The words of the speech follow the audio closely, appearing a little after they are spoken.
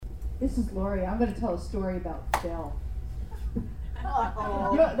This is Lori. I'm going to tell a story about Phil.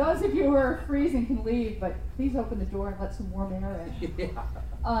 Those of you who are freezing can leave, but please open the door and let some warm air in.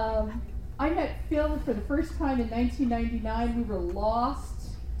 Yeah. I met Phil for the first time in 1999. We were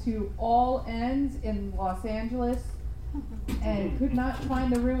lost to all ends in Los Angeles and could not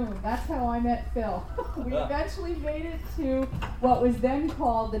find the room. That's how I met Phil. We eventually made it to what was then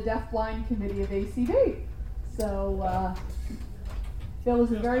called the Deaf-Blind Committee of ACB. So Phil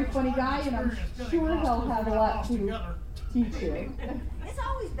is a very funny guy, and I'm sure he'll have a lot to teach you. It's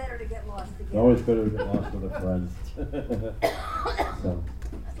always better to get lost together. It's always better to get lost with a friend. So.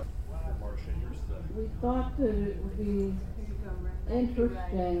 We thought that it would be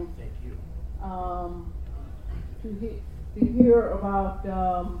interesting to hear about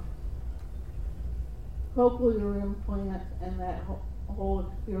cochlear implants and that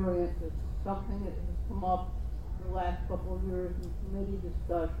whole experience. It's something that has come up in the last couple of years in committee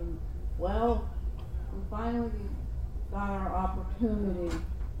discussion. Well, we finally got our opportunity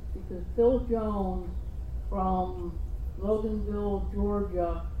because Phil Jones from Loganville,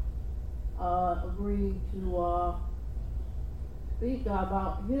 Georgia, agreed to speak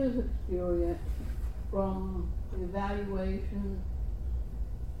about his experience from the evaluation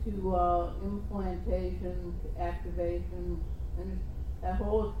to implantation to activation, and that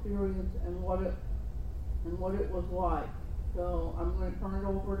whole experience and what it was like. So I'm going to turn it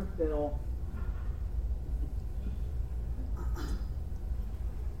over to Phil.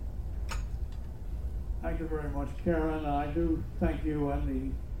 Thank you very much, Karen. I do thank you and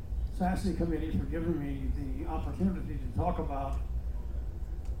the SASE committee for giving me the opportunity to talk about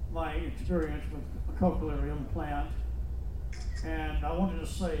my experience with a cochlear implant. And I wanted to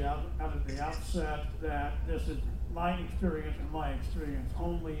say out at the outset that this is my experience and my experience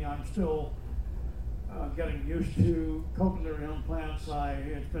only. I'm still getting used to cochlear implants.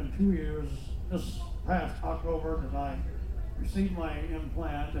 It's been 2 years this past October that I received my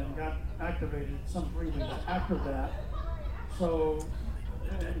implant and got activated some 3 weeks after that. So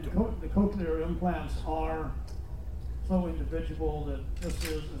the cochlear implants are so individual that this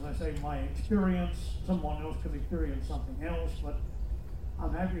is, as I say, my experience. Someone else could experience something else, but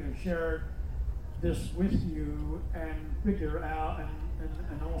I'm happy to share this with you and figure out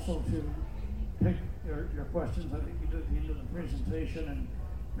and also to pick your questions. I think you did at the end of the presentation, and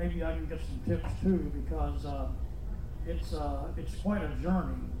maybe I can get some tips too, because it's quite a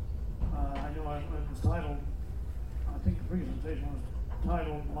journey. I know it was titled, I think the presentation was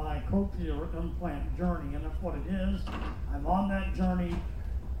titled My Cochlear Implant Journey, and that's what it is. I'm on that journey,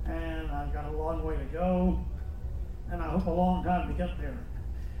 and I've got a long way to go, and I hope a long time to get there.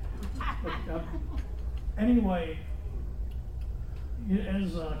 But, anyway,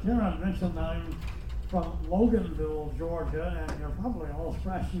 as Karen mentioned, I'm from Loganville, Georgia, and you're probably all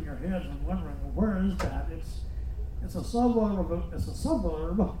scratching your heads and wondering, well, where is that? It's a suburb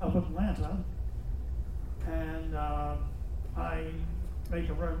of Atlanta, and I make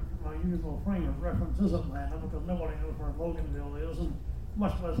my usual frame of reference is Atlanta because nobody knows where Loganville is, and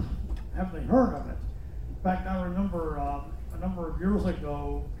much less have they heard of it. In fact, I remember a number of years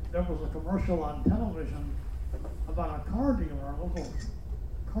ago there was a commercial on television about a car dealer, a local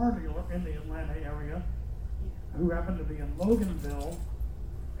car dealer in the Atlanta area, who happened to be in Loganville,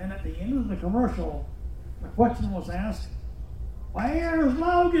 and at the end of the commercial, the question was asked, "Where's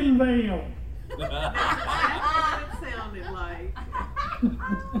Loganville?" That's what it sounded like.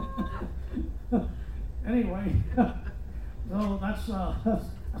 Anyway, so that's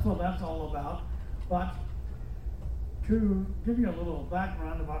what that's all about. But to give you a little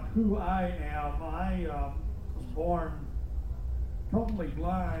background about who I am, I was born totally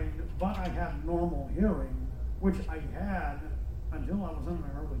blind, but I had normal hearing, which I had until I was in my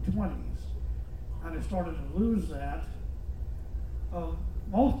early 20s. And I started to lose that,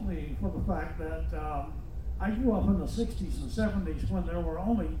 mostly for the fact that I grew up in the 60s and 70s when there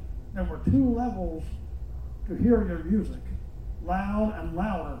were 2 levels to hear your music, loud and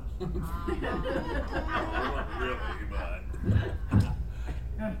louder.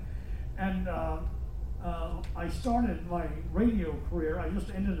 And I started my radio career. I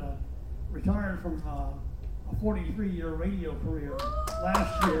just retired from a 43-year radio career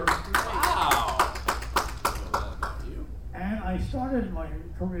last year. Wow! And I started my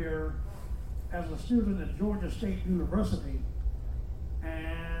career as a student at Georgia State University,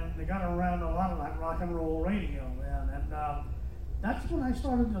 and they got around a lot of that rock and roll radio then, and that's when I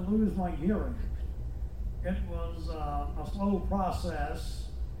started to lose my hearing. It was a slow process,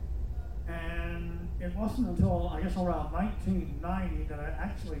 and it wasn't until, I guess, around 1990 that I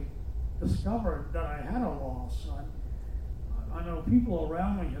actually discovered that I had a loss. I know people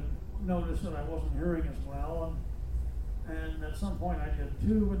around me had noticed that I wasn't hearing as well, and at some point I did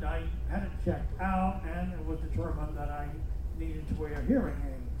too, and I had it checked out, and it was determined that I needed to wear hearing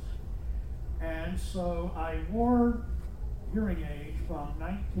aids. And so I wore hearing aids from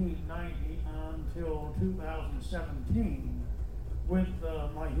 1990 until 2017, with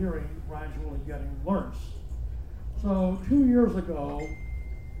my hearing gradually getting worse. So 2 years ago,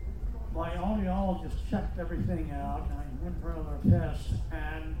 my audiologist checked everything out, and I went for another test,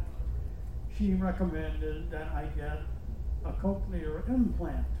 and she recommended that I get a cochlear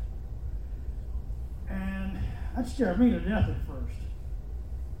implant. And that scared me to death at first.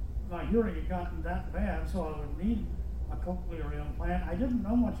 My hearing had gotten that bad, so I would need a cochlear implant. I didn't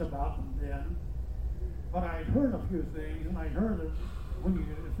know much about them then, but I'd heard a few things, and I heard that when you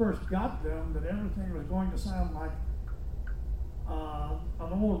first got them, that everything was going to sound like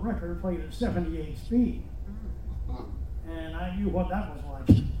an old record played at 78 speed. And I knew what that was like.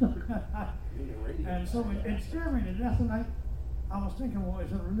 And so it scared me to death, and I was thinking, well,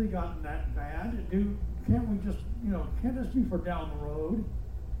 has it really gotten that bad? Can't we just, can't this be for down the road?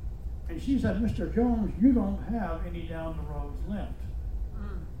 And she said, Mr. Jones, you don't have any down the roads left.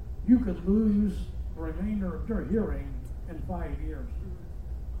 You could lose the remainder of your hearing in 5 years.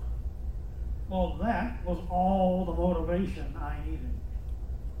 Well, that was all the motivation I needed,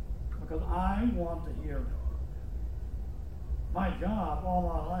 because I want to hear. My job all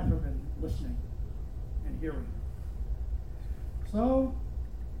my life has been listening and hearing. So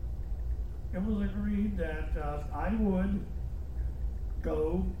it was agreed that I would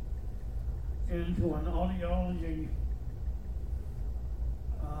go into an audiology,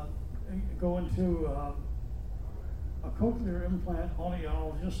 go into a cochlear implant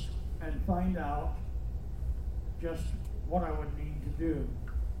audiologist and find out just what I would need to do.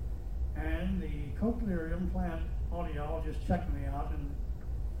 And the cochlear implant audiologist checked me out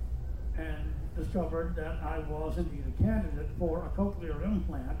and discovered that I was indeed a candidate for a cochlear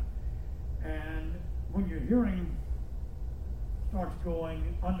implant. And when your hearing starts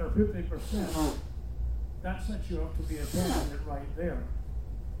going under 50%, that sets you up to be a candidate right there.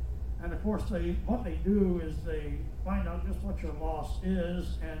 And of course, what they do is they find out just what your loss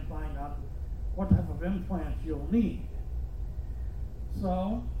is and find out what type of implant you'll need.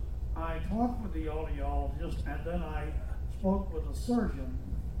 So I talked with the audiologist, and then I spoke with a surgeon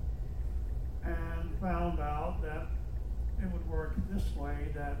and found out that it would work this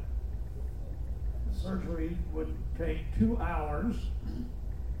way, that the surgery would take 2 hours.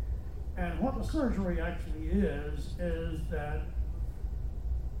 And what the surgery actually is that,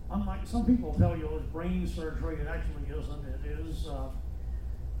 unlike some people tell you it's brain surgery, it actually isn't. It is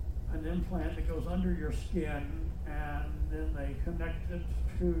an implant that goes under your skin, and then they connect it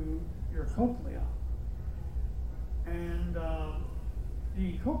to your cochlea. And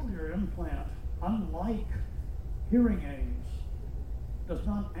the cochlear implant, unlike hearing aids, does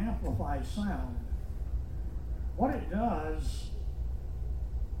not amplify sound. What it does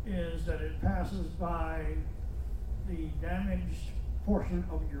is that it passes by the damaged portion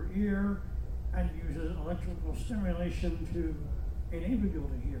of your ear and uses electrical stimulation to enable you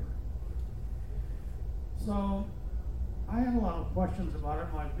to hear. So I had a lot of questions about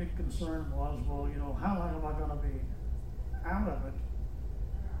it. My big concern was, well, how long am I going to be out of it?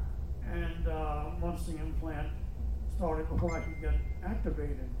 And once the implant started, before I could get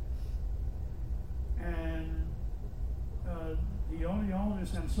activated. And the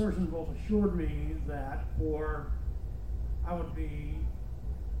audiologist and surgeon both assured me that I would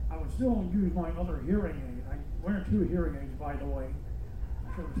still use my other hearing aid. I wear 2 hearing aids, by the way.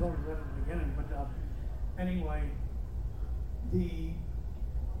 I should have told you that at the beginning, but anyway,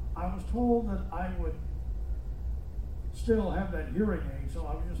 I was told that I would still have that hearing aid, so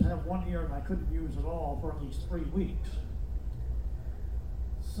I would just have one ear and I couldn't use it all for at least 3 weeks.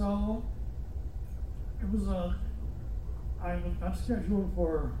 So I got scheduled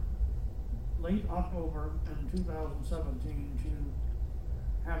for late October in 2017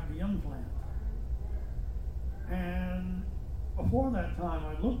 to have the implant. And before that time,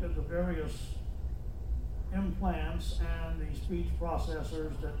 I looked at the various implants and the speech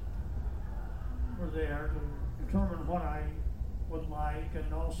processors that were there to determine what I would like,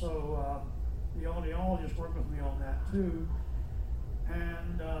 and also the audiologist worked with me on that too.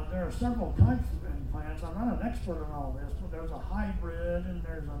 And there are several types of implants. I'm not an expert on all this, but there's a hybrid, and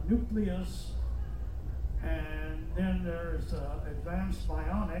there's a nucleus, and then there's advanced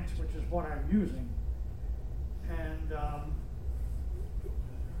bionics, which is what I'm using. And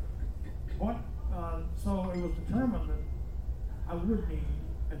so it was determined that I would need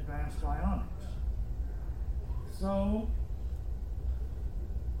advanced bionics. So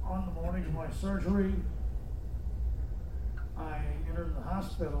on the morning of my surgery, I entered the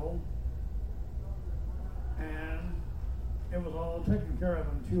hospital, and it was all taken care of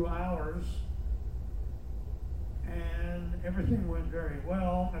in 2 hours, and everything went very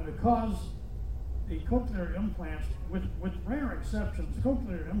well. And because the cochlear implants, with rare exceptions,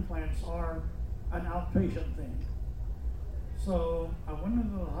 cochlear implants are an outpatient thing. So I went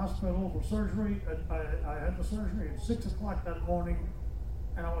into the hospital for surgery. I had the surgery at 6 o'clock that morning,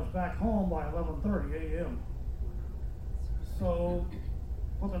 and I was back home by 11:30 a.m. So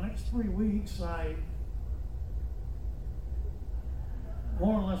for the next 3 weeks, I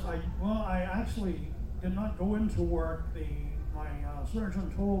actually did not go into work. My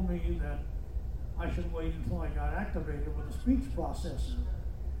surgeon told me that I should wait until I got activated with a speech processor.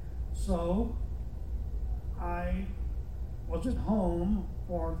 So I was at home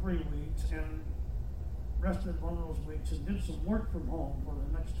for 3 weeks and rested one of those weeks and did some work from home for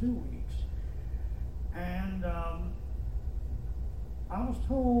the next 2 weeks. And I was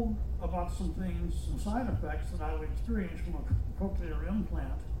told about some things, some side effects that I would experience from a cochlear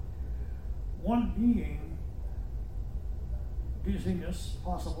implant. One being dizziness,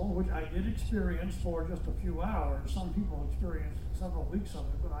 possible, which I did experience for just a few hours. Some people experience several weeks of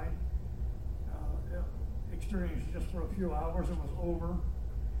it, but I experienced just for a few hours. It was over.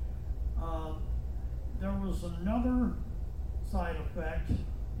 There was another side effect.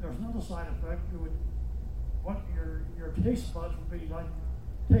 There's another side effect. Your taste buds would be like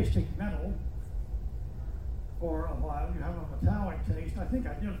tasting metal for a while. You have a metallic taste. I think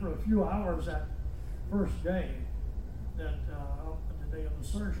I did for a few hours that first day, the day of the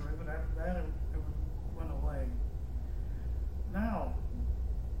surgery, but after that it went away. Now,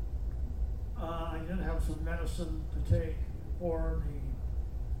 I did have some medicine to take for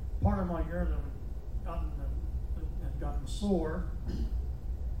the part of my ear that had gotten sore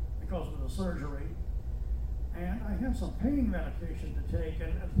because of the surgery. And I had some pain medication to take.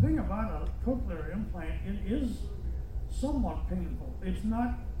 And the thing about a cochlear implant, it is somewhat painful. It's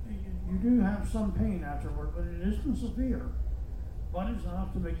not, you do have some pain afterward, but it isn't severe. But it's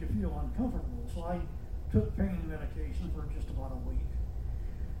enough to make you feel uncomfortable. So I took pain medication for just about a week.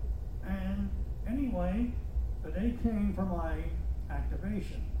 And anyway, the day came for my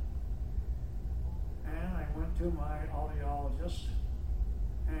activation. And I went to my audiologist,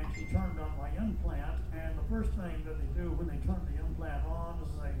 and she turned on my implant. And the first thing that they do when they turn the implant on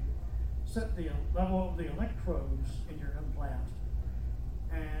is they set the level of the electrodes in your implant.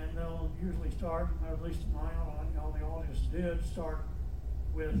 And they'll usually start, or at least my audiologist did, start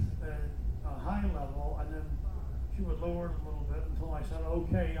with a high level, and then she would lower it a little bit until I said,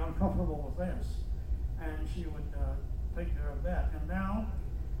 okay, I'm comfortable with this. And she would take care of that. And now,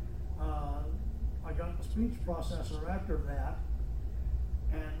 I got the speech processor after that.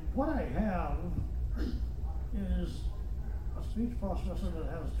 And what I have is a speech processor that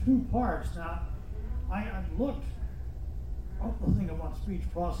has two parts. Now, I've looked up the thing about speech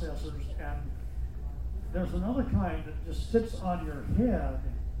processors, and there's another kind that just sits on your head,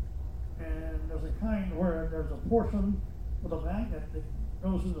 and there's a kind where there's a portion with a magnet that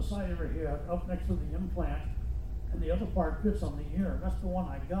goes to the side of your head up next to the implant, and the other part fits on the ear. That's the one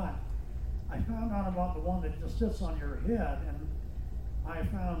I got. I found out about the one that just sits on your head, and I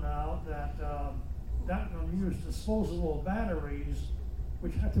found out that that one used disposable batteries,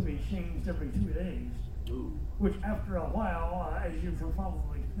 which have to be changed every 2 days. Ooh. Which after a while, as you can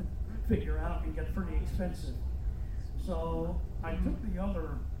probably figure out, can get pretty expensive. So I took the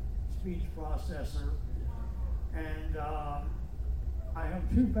other speech processor, and I have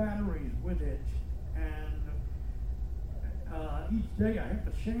 2 batteries with it, and each day I have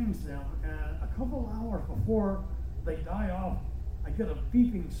to change them, and a couple hours before they die off, I get a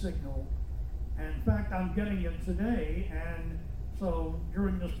beeping signal. And in fact, I'm getting it today, and so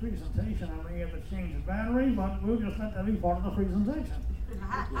during this presentation, I may have to change the battery, but we'll just let that be part of the presentation.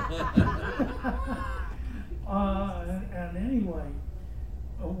 And anyway,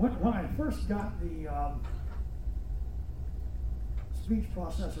 when I first got the speech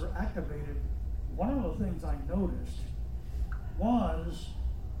processor activated, one of the things I noticed was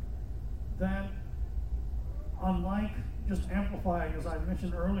that, unlike just amplifying, as I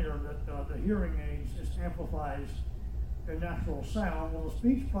mentioned earlier, that the hearing aids just amplifies the natural sound. Well, the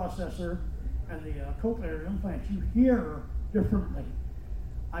speech processor and the cochlear implant, you hear differently.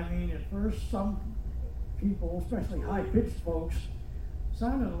 I mean, at first, some people, especially high-pitched folks,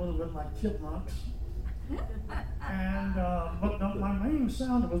 sounded a little bit like chipmunks. And but my main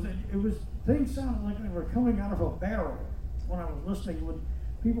sound was things sounded like they were coming out of a barrel. When I was listening, when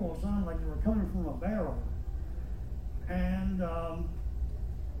people would sound like they were coming from a barrel. And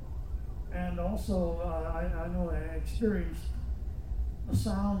also, I know I experienced a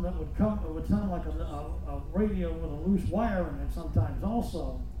sound that would come, it would sound like a radio with a loose wire in it sometimes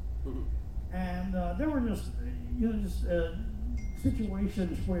also. And there were just,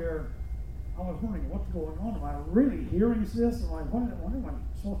 situations where I was wondering what's going on. Am I really hearing this? What am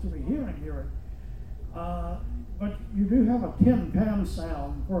I supposed to be hearing here? But you do have a tin pan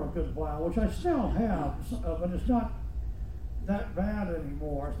sound for a good while, which I still have, but it's not that bad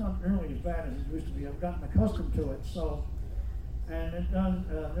anymore. It's not nearly as bad as it used to be. I've gotten accustomed to it. So, and it does.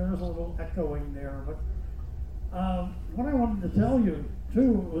 There is a little echoing there. But what I wanted to tell you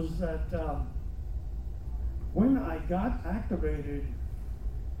too was that when I got activated,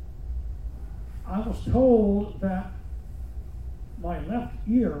 I was told that my left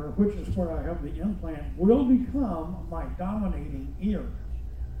ear, which is where I have the implant, will become my dominating ear.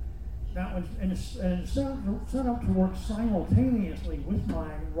 That and it's set up to work simultaneously with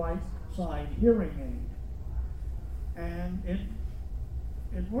my right side hearing aid, and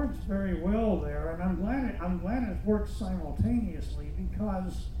it works very well there. And I'm glad it works simultaneously,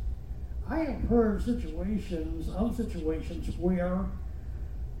 because I have heard situations where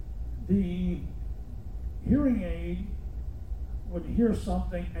the hearing aid would hear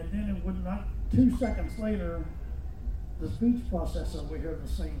something, and then it would not, 2 seconds later, the speech processor would hear the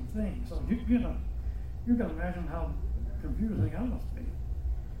same thing. So you can imagine how confusing that must be.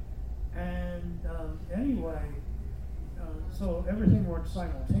 And anyway, so everything worked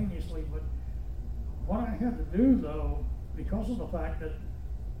simultaneously, but what I had to do though, because of the fact that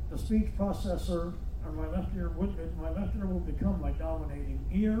the speech processor on my left ear will become my dominating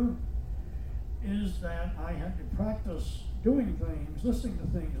ear, is that I had to practice doing things, listening to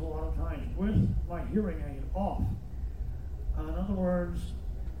things a lot of times with my hearing aid off. In other words,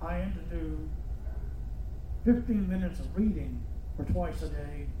 I had to do 15 minutes of reading for twice a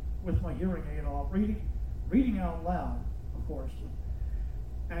day with my hearing aid off, reading out loud, of course.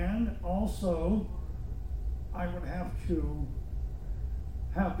 And also, I would have to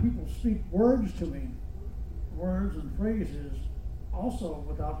have people speak words to me, words and phrases, also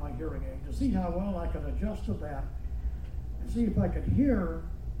without my hearing aid, to see how well I could adjust to that, and see if I could hear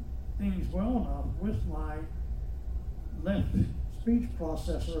things well enough with my left speech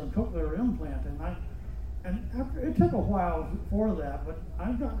processor and cochlear implant. And after, it took a while for that, but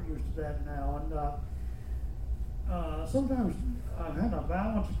I've gotten used to that now. And sometimes I've had a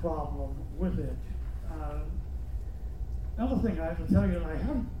balance problem with it. Another thing I have to tell you, I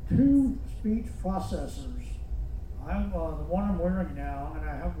have 2 speech processors. I have the one I'm wearing now, and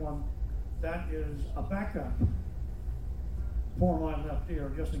I have one that is a backup for my left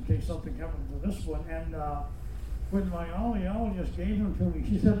ear, just in case something happens to this one. And when my audiologist gave them to me,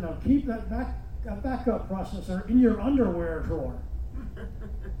 she said, "Now keep that backup processor in your underwear drawer."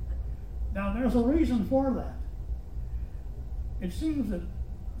 Now there's a reason for that. It seems that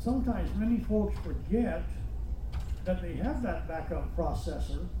sometimes many folks forget that they have that backup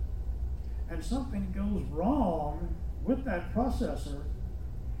processor, and something goes wrong with that processor,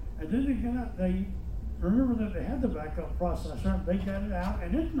 and then they remember that they had the backup processor, they get it out,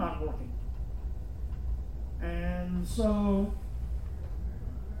 and it's not working. And so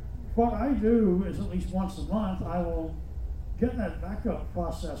what I do is, at least once a month, I will get that backup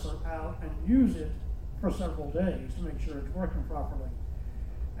processor out and use it for several days to make sure it's working properly.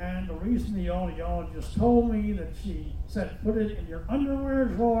 And the reason the audiologist told me that she said put it in your underwear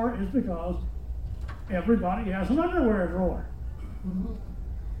drawer is because everybody has an underwear drawer.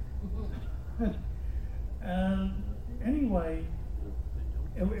 And anyway,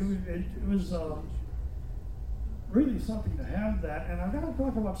 it was really something to have that. And I've got to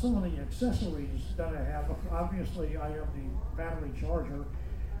talk about some of the accessories that I have. Obviously, I have the battery charger.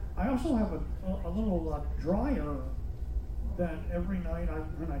 I also have a little dryer that every night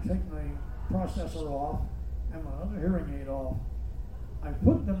when I take my processor off and my other hearing aid off, I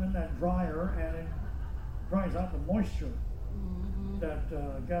put them in that dryer, and it dries out the moisture that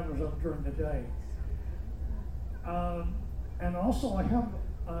gathers up during the day. And also I have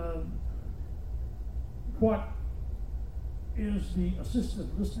what is the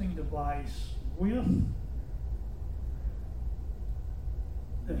assistive listening device with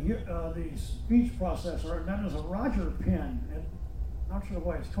the speech processor, and that is a Roger pin. I'm not sure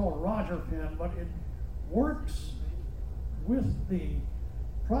why it's called a Roger pin, but it works with the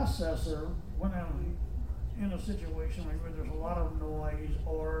processor when I'm in a situation where there's a lot of noise,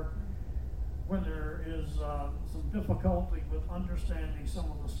 or when there is some difficulty with understanding some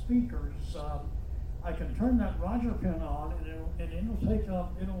of the speakers. I can turn that Roger pin on, and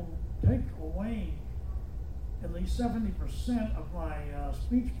it'll take away at least 70% of my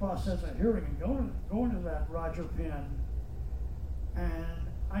speech process and hearing and going to that Roger Penn, and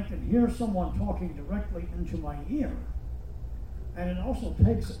I can hear someone talking directly into my ear. And it also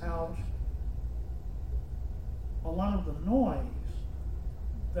takes out a lot of the noise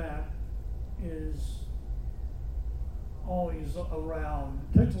that is always around.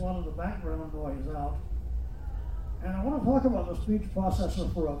 It takes a lot of the background noise out. And I want to talk about the speech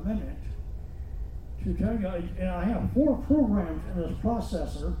processor for a minute to tell you, and I have 4 programs in this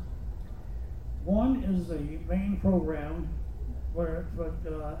processor. One is the main program where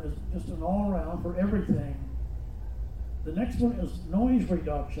it is just an all-around for everything. The next one is noise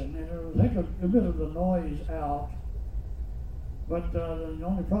reduction, and it will take a bit of the noise out. But the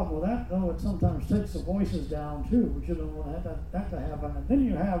only problem with that, though, it sometimes takes the voices down too, which you don't want that to happen. And then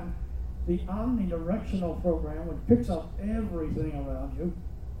you have the omnidirectional program, which picks up everything around you.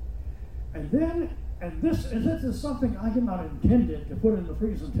 And then, and this is something I had not intended to put in the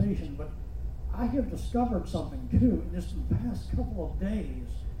presentation, but I have discovered something too in just the past couple of days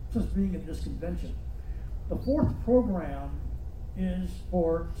since being at this convention. The 4th program is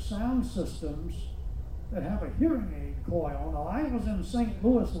for sound systems that have a hearing aid coil. Now, I was in St.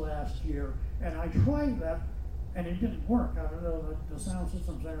 Louis last year, and I tried that, and it didn't work. I don't know, the sound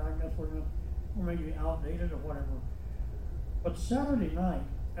systems there, I guess were maybe outdated or whatever. But Saturday night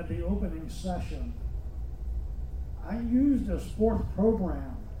at the opening session, I used this 4th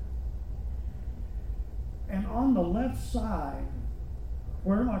program, and on the left side,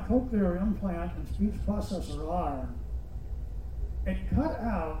 where my cochlear implant and speech processor are, it cut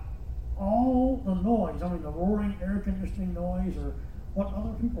out all the noise, I mean the roaring air conditioning noise or what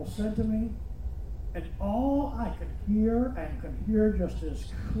other people said to me, and all I could hear and could hear just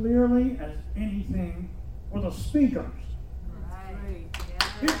as clearly as anything were the speakers. Right.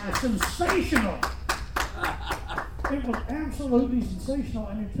 It was sensational. It was absolutely sensational,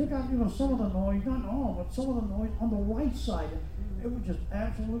 and it took out some of the noise, not all, but some of the noise on the right side. It was just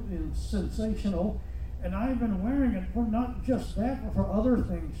absolutely sensational. And I've been wearing it for not just that, but for other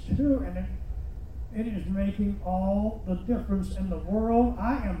things too. And it is making all the difference in the world.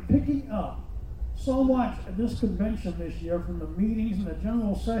 I am picking up so much at this convention this year from the meetings and the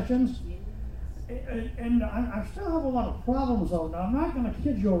general sessions. And I still have a lot of problems though. Now, I'm not going to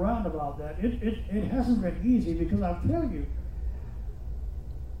kid you around about that. It hasn't been easy because I'll tell you,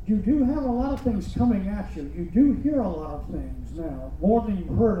 you do have a lot of things coming at you. You do hear a lot of things now, more than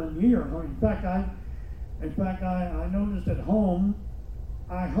you've heard in years. I mean, in fact, I noticed at home,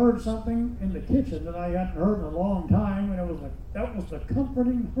 I heard something in the kitchen that I hadn't heard in a long time, and that was the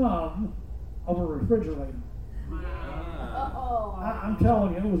comforting hum of a refrigerator. I'm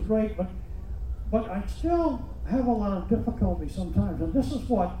telling you, it was great, but I still have a lot of difficulty sometimes, and this is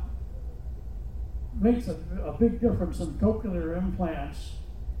what makes a big difference in cochlear implants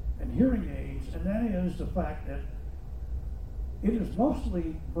and hearing aids, and that is the fact that it is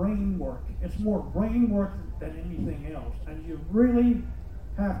mostly brain work. It's more brain work than anything else, and you really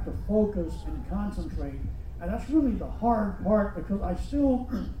have to focus and concentrate, and that's really the hard part because I still,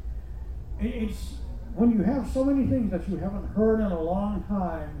 it's when you have so many things that you haven't heard in a long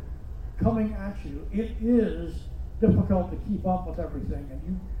time coming at you, it is difficult to keep up with everything,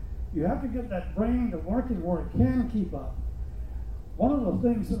 and you have to get that brain to working where it can keep up. One of the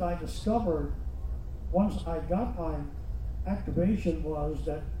things that I discovered once I got my activation was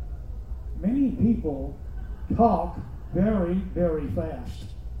that many people talk very, very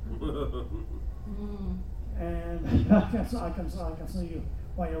fast. And I can see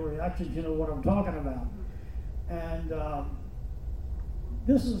by your reactions, you know what I'm talking about. And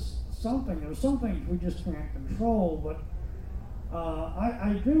this is something, there's some things we just can't control, but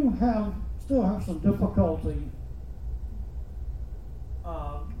I do still have some difficulty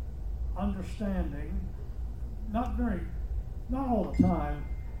understanding, not all the time,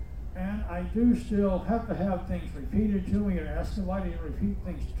 and I do still have to have things repeated to me or ask somebody to repeat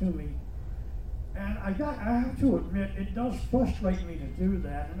things to me. And I have to admit, it does frustrate me to do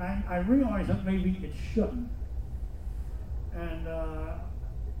that, and I realize that maybe it shouldn't. And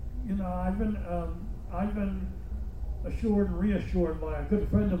I've been assured and reassured by a good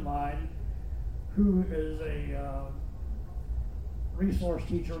friend of mine who is a resource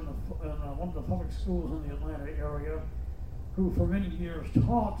teacher in one of the public schools in the Atlanta area, who for many years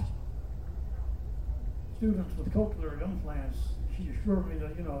taught students with cochlear implants. She assured me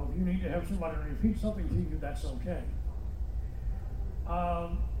that, if you need to have somebody repeat something to you, that's okay. I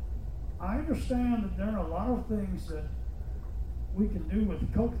understand that there are a lot of things that we can do with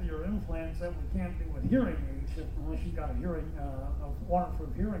cochlear implants that we can't do with hearing aids, unless you've got a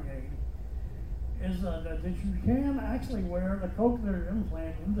waterproof hearing aid. is that you can actually wear the cochlear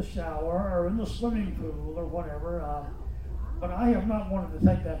implant in the shower or in the swimming pool or whatever. But I have not wanted to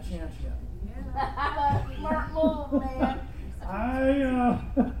take that chance yet. Smart move, man.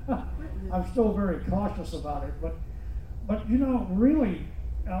 I'm still very cautious about it, but you know, really,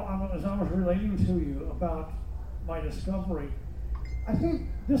 as I was relating to you about my discovery, I think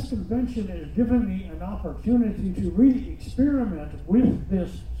this convention has given me an opportunity to really experiment with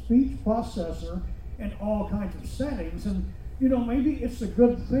this speech processor in all kinds of settings, and you know, maybe it's a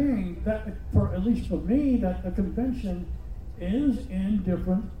good thing that, for at least for me, that the convention is in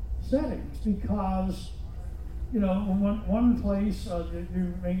different settings, because you know, one place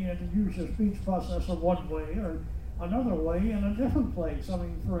you may need to use your speech processor one way or another way in a different place. I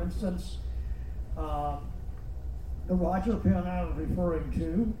mean, for instance, the Roger pen I was referring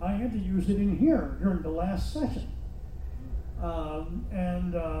to, I had to use it in here during the last session. On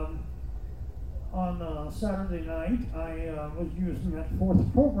Saturday night, I was using that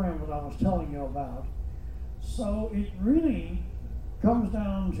fourth program that I was telling you about. So it really comes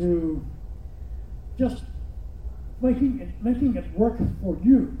down to just making it work for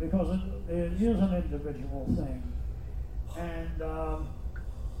you, because it is an individual thing. And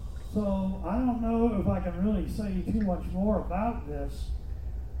so I don't know if I can really say too much more about this.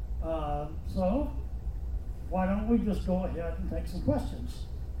 So why don't we just go ahead and take some questions?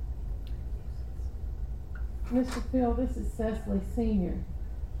 Mr. Phil, this is Cecily Senior.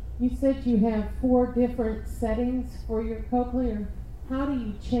 You said you have 4 different settings for your cochlear. How do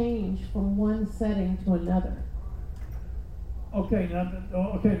you change from one setting to another? Okay, now the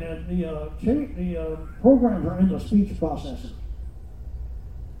programs are in the speech processor.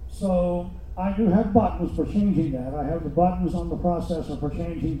 So I do have buttons for changing that. I have the buttons on the processor for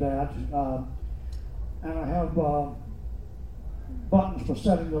changing that, and I have buttons for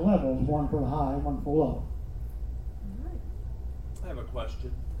setting the levels, one for high, one for low. I have a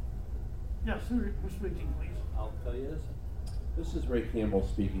question. Yes, who's speaking, please? I'll tell you this. This is Ray Campbell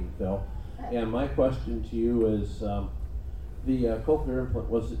speaking, Phil. And my question to you is, the cochlear implant,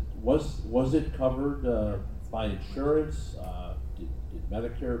 was it covered by insurance? Did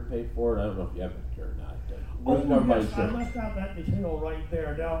Medicare pay for it? I don't know if you have Medicare or not. Was it covered by Yes, I insurance? left out that detail right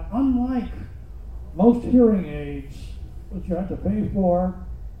there. Now, unlike most hearing aids, which you have to pay for,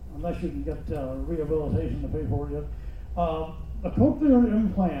 unless you can get rehabilitation to pay for it, the cochlear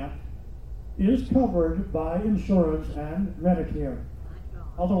implant is covered by insurance and Medicare.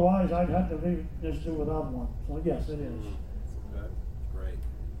 Otherwise, I'd have to just do without one. So yes, it is. Okay, great.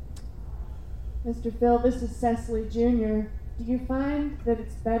 Mr. Phil, this is Cecily Jr. Do you find that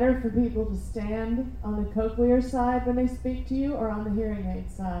it's better for people to stand on the cochlear side when they speak to you, or on the hearing aid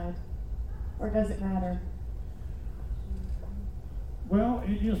side? Or does it matter? Well,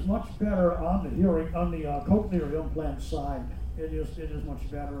 it is much better on the cochlear implant side. It is much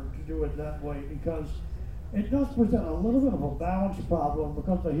better to do it that way, because it does present a little bit of a balance problem,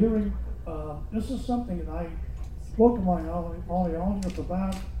 because the hearing, this is something that I spoke to my audiologist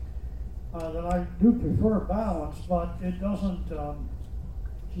about, that I do prefer balance, but it doesn't,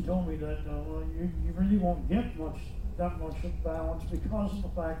 she told me that you really won't get that much balance, because of the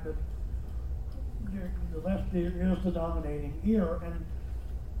fact that the left ear is the dominating ear, and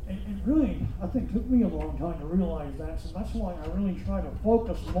it really, I think, took me a long time to realize that, so that's why I really try to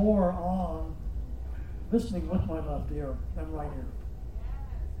focus more on listening with my left ear than right ear.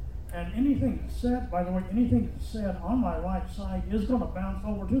 And anything that's said, by the way, anything that's said on my right side is going to bounce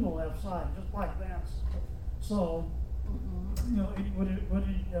over to the left side, just like that. So, you know,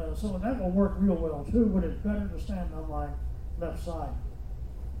 so that will work real well too, but it's better to stand on my left side.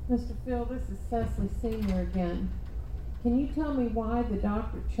 Mr. Phil, this is Cecily Senior again. Can you tell me why the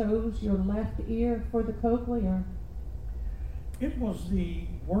doctor chose your left ear for the cochlear? It was the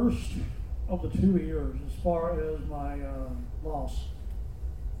worst of the 2 ears as far as my loss.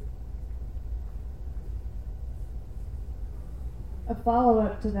 A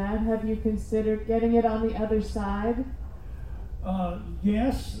follow-up to that, have you considered getting it on the other side?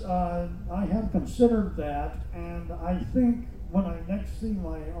 Yes, I have considered that, and I think when I next see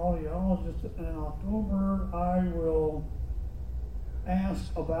my audiologist in October, I will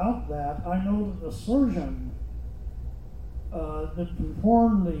ask about that. I know that the surgeon that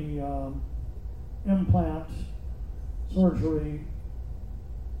performed the implant surgery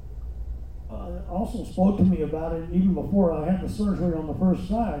also spoke to me about it even before I had the surgery on the first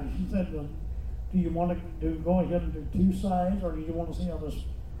side. She said, do you want to go ahead and do 2 sides, or do you want to see how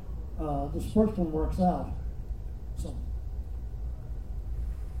this first one works out? So.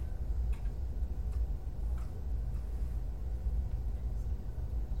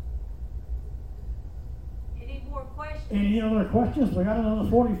 Any other questions? We got another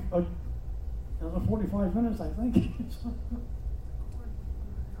 45 minutes, I think.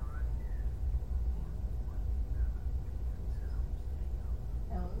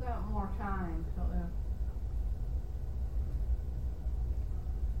 Yeah, we got more time, so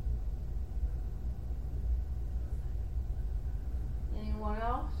anyone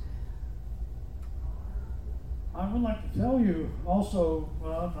else? I would like to tell you also,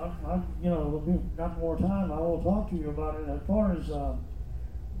 if we've got more time, I will talk to you about it. As far as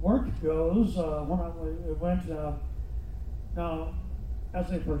work goes, when I went, now, as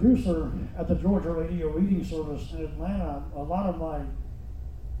a producer at the Georgia Radio Reading Service in Atlanta,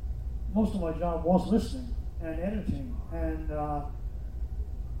 most of my job was listening and editing, and I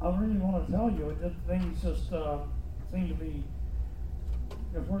really want to tell you that things just seem to be,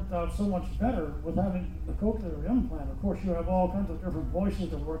 it worked out so much better with having the cochlear implant. Of course, you have all kinds of different voices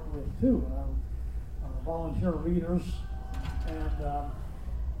to work with too. Volunteer readers, and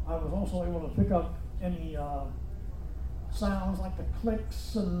I was also able to pick up any sounds like the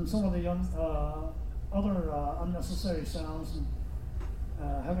clicks and some of the other unnecessary sounds, and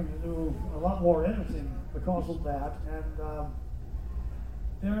having to do a lot more editing because of that. And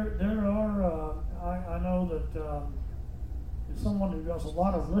there are, I know that as someone who does a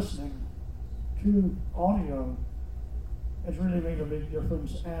lot of listening to audio, it's really made a big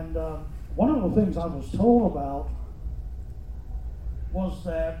difference. And one of the things I was told about was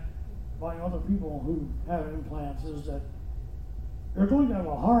that by other people who have implants is that you're going to have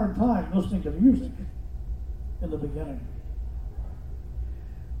a hard time listening to music in the beginning.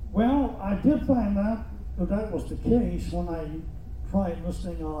 Well, I did find out that was the case when I tried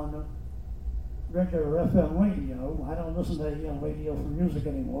listening on regular FM radio. I don't listen to AM radio for music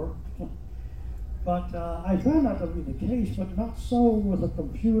anymore. But I found that to be the case, but not so with a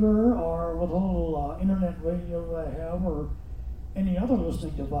computer or with a little internet radio that I have or any other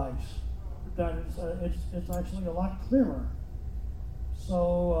listening device. That it's actually a lot clearer.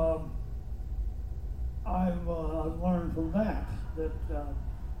 So I've learned from that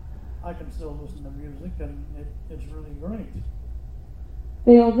I can still listen to music, and it's really great.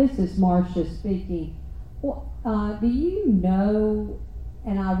 Phil, this is Marcia speaking. Do you know,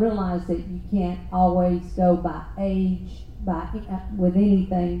 and I realize that you can't always go by age with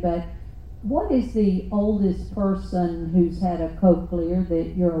anything, but what is the oldest person who's had a cochlear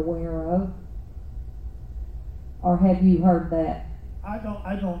that you're aware of? Or have you heard that? I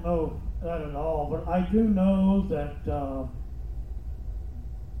don't know that at all, but I do know that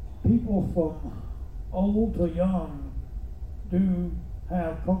people from old to young do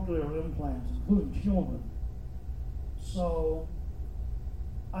have cochlear implants, including children. So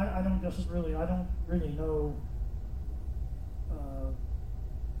I don't really know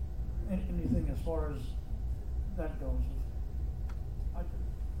anything as far as that goes.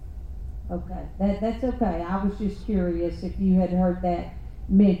 Okay, that's okay. I was just curious if you had heard that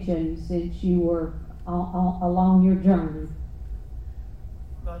mentioned since you were along your journey.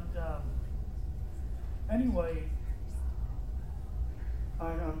 But anyway,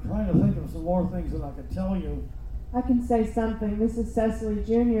 I'm trying to think of some more things that I could tell you. I can say something. This is Cecily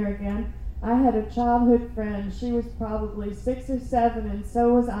Jr. again. I had a childhood friend. She was probably 6 or 7, and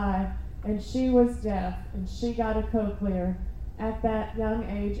so was I. And she was deaf, and she got a cochlear at that young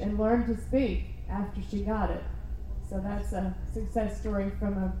age and learned to speak after she got it. So that's a success story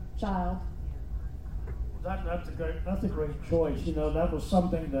from a child. That's a great choice. You know, that was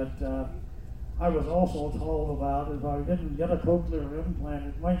something that I was also told about. If I didn't get a cochlear implant,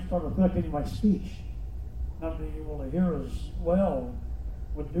 it might start affecting my speech. Not being able to hear as well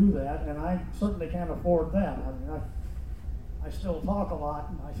would do that, and I certainly can't afford that. I mean, I still talk a lot,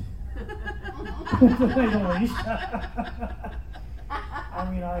 and to say the least. I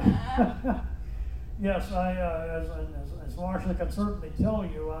mean, yes, as Marcia can certainly tell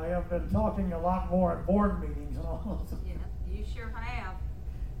you, I have been talking a lot more at board meetings and all. Yeah, you sure have.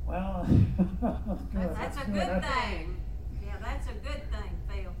 Well, good. That's a good thing. Yeah, that's a good thing,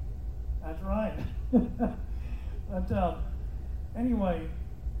 Phil. That's right. But anyway,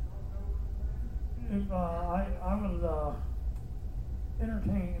 if I would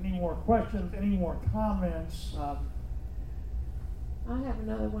entertain any more questions, any more comments. I have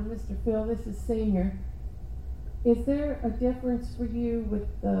another one, Mr. Phil. This is Senior. Is there a difference for you with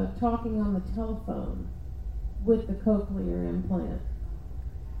talking on the telephone with the cochlear implant?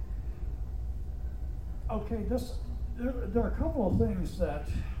 Okay, there are a couple of things that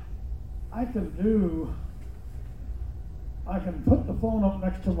I can do. I can put the phone up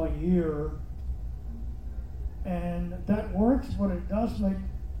next to my ear, and that works, but it does make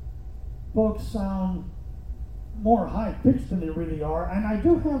folks sound more high-pitched than they really are, and I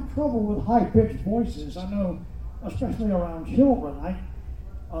do have trouble with high-pitched voices. I know, especially around children.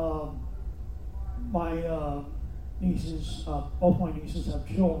 My nieces, both my nieces have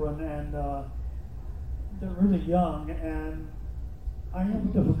children, and they're really young, and I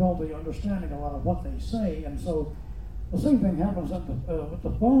have difficulty understanding a lot of what they say, and so the same thing happens with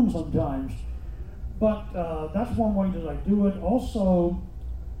the phone sometimes. But that's one way that I do it. Also,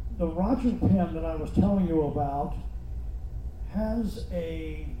 the Roger pen that I was telling you about has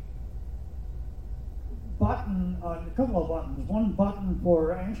a button, a couple of buttons. One button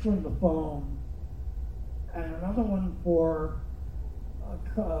for answering the phone, and another one for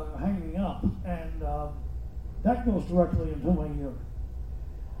hanging up, and that goes directly into my ear.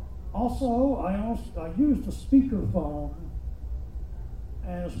 Also, I use the speakerphone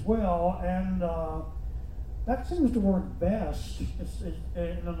as well, and that seems to work best.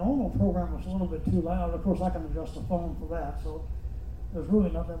 In a normal program, it's a little bit too loud. Of course, I can adjust the phone for that, so there's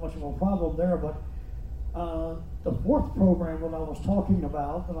really not that much of a problem there. But the fourth program that I was talking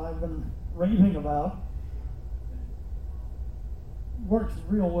about, that I've been raving about, works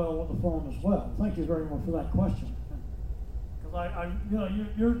real well with the phone as well. Thank you very much for that question. Because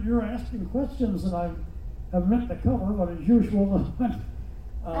you're asking questions that I have meant to cover, but as usual,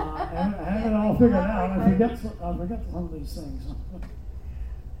 I have it all figured out. I forget some of these things.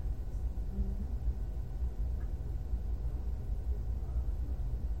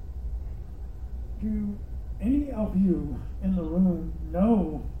 Do any of you in the room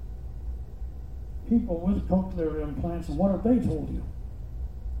know people with cochlear implants, and what have they told you?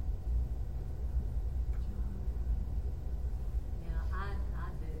 Yeah, I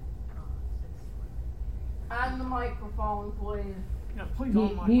do. On the microphone, please. Yeah, please.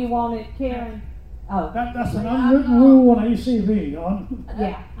 Do you want it, Karen? Oh, That's an unwritten rule on ACV.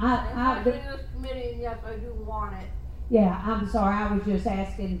 yeah, I'm in this committee, and yes, I do want it. Yeah, I'm sorry. I was just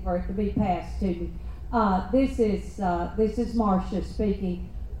asking for it to be passed to me. This is Marcia speaking.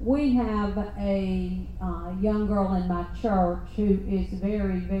 We have a young girl in my church who is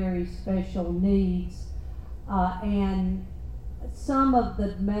very, very special needs, and some of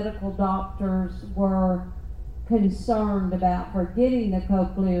the medical doctors were concerned about her getting the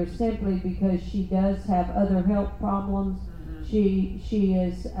cochlear simply because she does have other health problems. She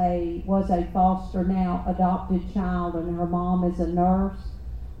was a foster now adopted child, and her mom is a nurse.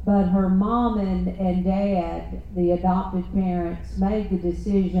 But her mom and dad, the adopted parents, made the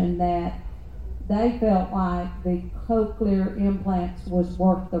decision that they felt like the cochlear implants was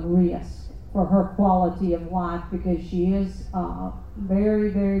worth the risk for her quality of life, because she is very,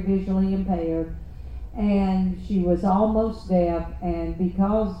 very visually impaired, and she was almost deaf, and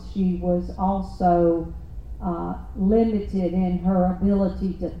because she was also limited in her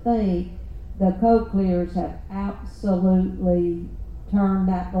ability to think, the cochlears have absolutely turned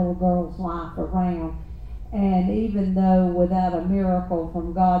that little girl's life around. And even though without a miracle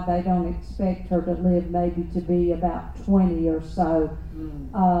from God, they don't expect her to live maybe to be about 20 or so,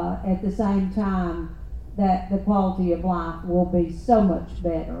 at the same time, that the quality of life will be so much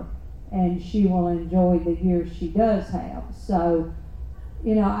better, and she will enjoy the years she does have. So,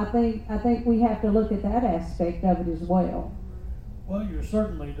 I think we have to look at that aspect of it as well. Well, you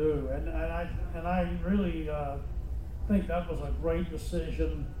certainly do, and I really think that was a great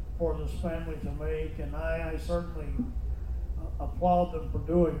decision for this family to make, and I certainly applaud them for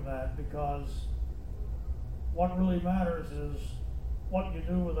doing that, because what really matters is what you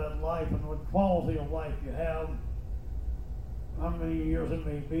do with that life and what quality of life you have, how many years it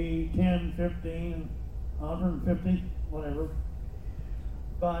may be, 10, 15, 150, whatever.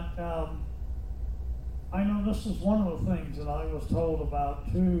 But I know this is one of the things that I was told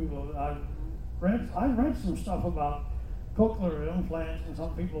about too. I read some stuff about cochlear implants, and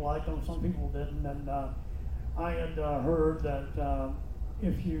some people liked them, some people didn't, and I had heard that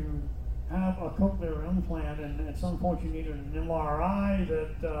if you have a cochlear implant and at some point you needed an MRI,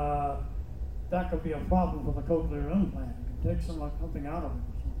 that could be a problem for the cochlear implant. It could take something out of it.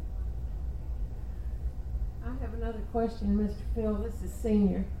 I have another question, Mr. Phil. This is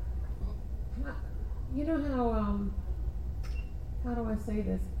Senior. You know how do I say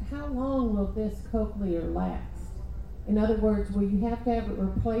this? How long will this cochlear last? In other words, will you have to have it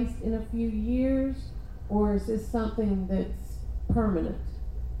replaced in a few years, or is this something that's permanent?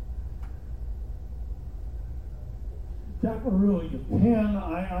 That would really depend.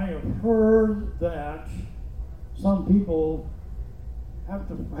 I have heard that some people have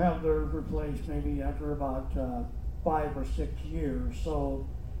to have theirs replaced maybe after about 5 or 6 years. So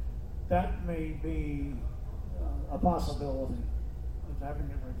that may be a possibility of having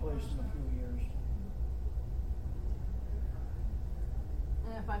it replaced in a few years.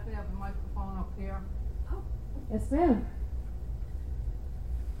 And if I could have a microphone up here. Yes, ma'am.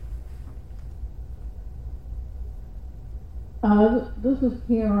 This is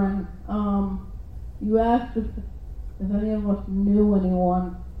Karen. You asked if any of us knew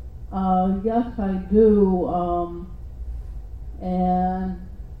anyone. Yes, I do. And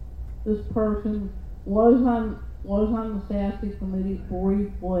this person was on the SASE committee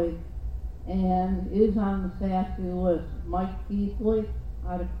briefly, and is on the SASE list. Mike Keithley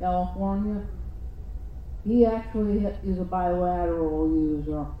out of California. He actually is a bilateral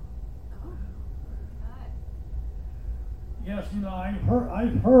user. Yes, you know, I've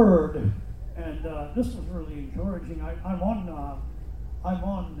heard, and this is really encouraging. I'm on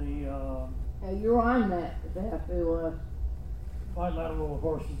the Yeah, you're on that SASE list. bilateral, of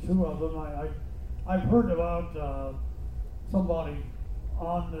course, the two of them. I've heard about somebody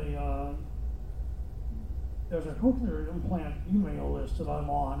on the there's a cochlear implant email list that I'm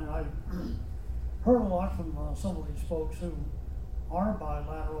on, and I've heard a lot from some of these folks who are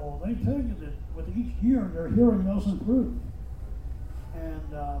bilateral. They tell you that with each year their hearing does improve,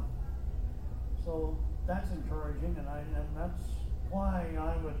 and so that's encouraging, and that's why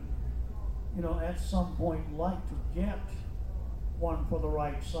I would, you know, at some point like to get one for the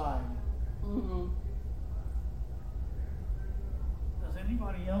right side. Mm-hmm. Does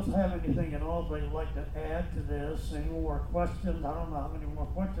anybody else have anything at all they'd like to add to this? Any more questions? I don't know how many more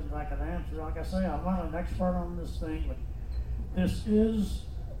questions I can answer. Like I say, I'm not an expert on this thing, but this is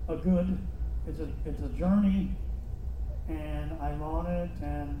it's a journey, and I'm on it,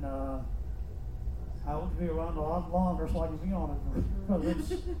 and I hope to be around a lot longer so I can be on it. Because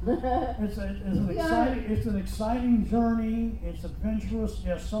it's an exciting journey. It's adventurous.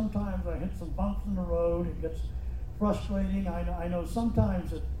 Yes, sometimes I hit some bumps in the road. It gets frustrating. I know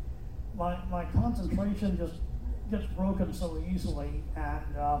sometimes that my concentration just gets broken so easily,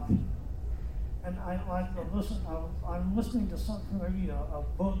 and I like to listen. I'm listening to something, maybe a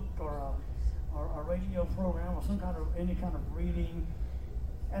book or a radio program or any kind of reading,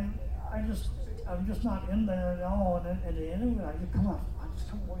 and I'm just not in there at all. And at the end of it, I just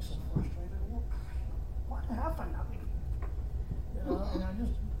come away so frustrated. What happened? I mean, you know, and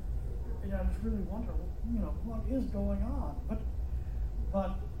I just really wonder, you know, what is going on.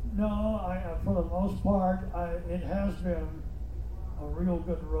 But no, for the most part, it has been a real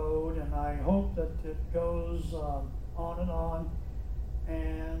good road, and I hope that it goes on and on.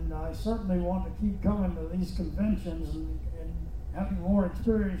 And I certainly want to keep coming to these conventions and having more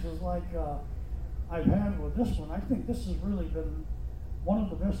experiences like I've had with this one. I think this has really been one of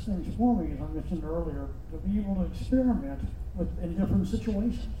the best things for me, as I mentioned earlier, to be able to experiment in different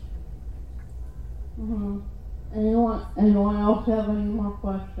situations. Mm-hmm. Anyone else have any more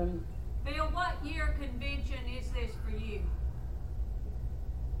questions? Bill, what year convention is this for you?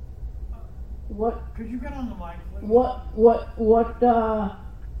 What? Could you get on the mic, please? What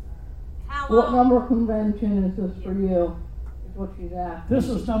How long? number convention is this for you? Is what she's asking. This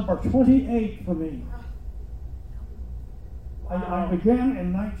is number 28 for me. I began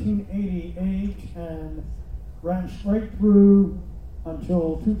in 1988 and ran straight through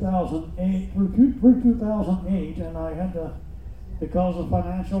until 2008, through 2008, and I had to, because of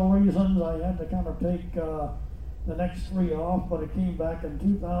financial reasons, I had to kind of take the next 3 off, but it came back in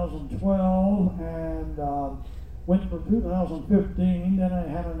 2012 and went for 2015. Then I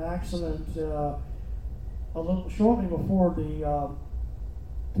had an accident a little shortly before the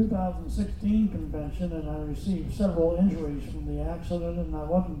 2016 convention, and I received several injuries from the accident, and I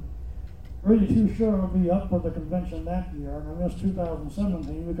wasn't really too sure I'd be up for the convention that year, and I missed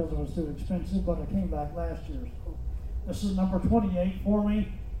 2017 because it was too expensive, but I came back last year. So this is number 28 for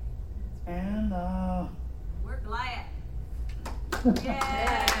me, and We're glad.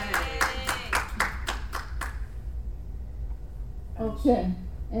 Yay! Okay.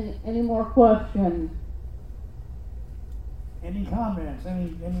 Any more questions? any comments,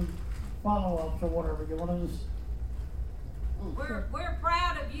 any follow-ups or whatever you want to just. We're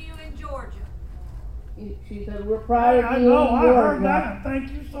proud of you in Georgia. She said, we're proud of you. I know, in I Georgia." heard that.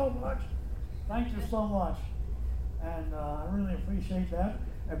 Thank you so much. Thank you so much. And I really appreciate that.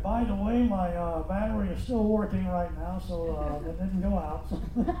 And by the way, my battery is still working right now, so it didn't go out. So.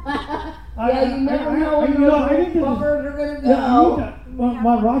 Yeah, you never know when those bumpers are going to go.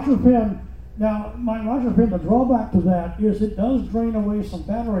 My Roger pin, now my Roger pin, the drawback to that is it does drain away some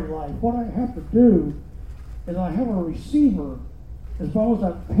battery life. What I have to do is I have a receiver as well as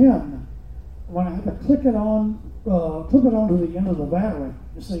that pin. When I have to clip it onto the end of the battery.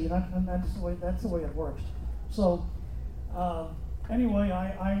 You see, that's the way it works. So anyway,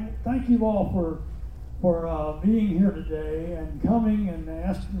 I thank you all for for being here today and coming and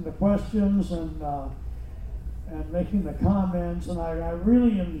asking the questions and making the comments. And I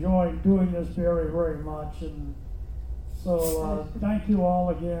really enjoyed doing this very, very much. And so thank you all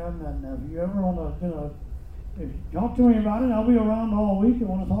again. And if you ever want to, if you talk to me about it, I'll be around all week. If you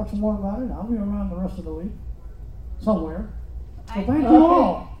want to talk some more about it, I'll be around the rest of the week somewhere. So thank you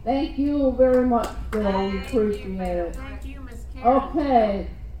all. Thank you very much, Phil. We Thank you, appreciate Phil. it. Thank you, Miss Karen. Okay,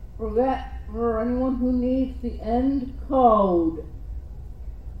 for anyone who needs the end code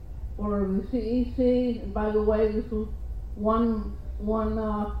for the CEC, and by the way, this was one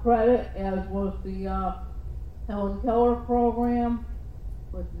credit, as was the Helen Keller program,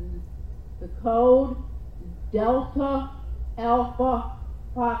 with the code Delta Alpha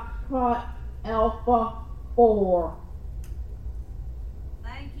Foxtrot Alpha 4.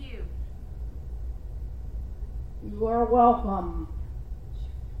 Thank you. You are welcome.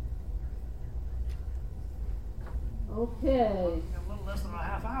 Okay. A little less than a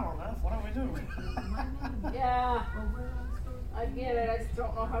half hour left. What do we do? Yeah, I get it. I just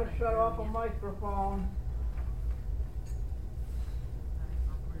don't know how to shut off a microphone.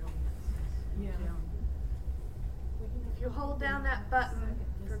 If you hold down that button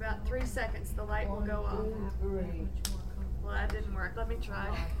for about 3 seconds, the light will go off. 1, 2, 3. Well, that didn't work. Let me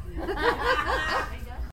try.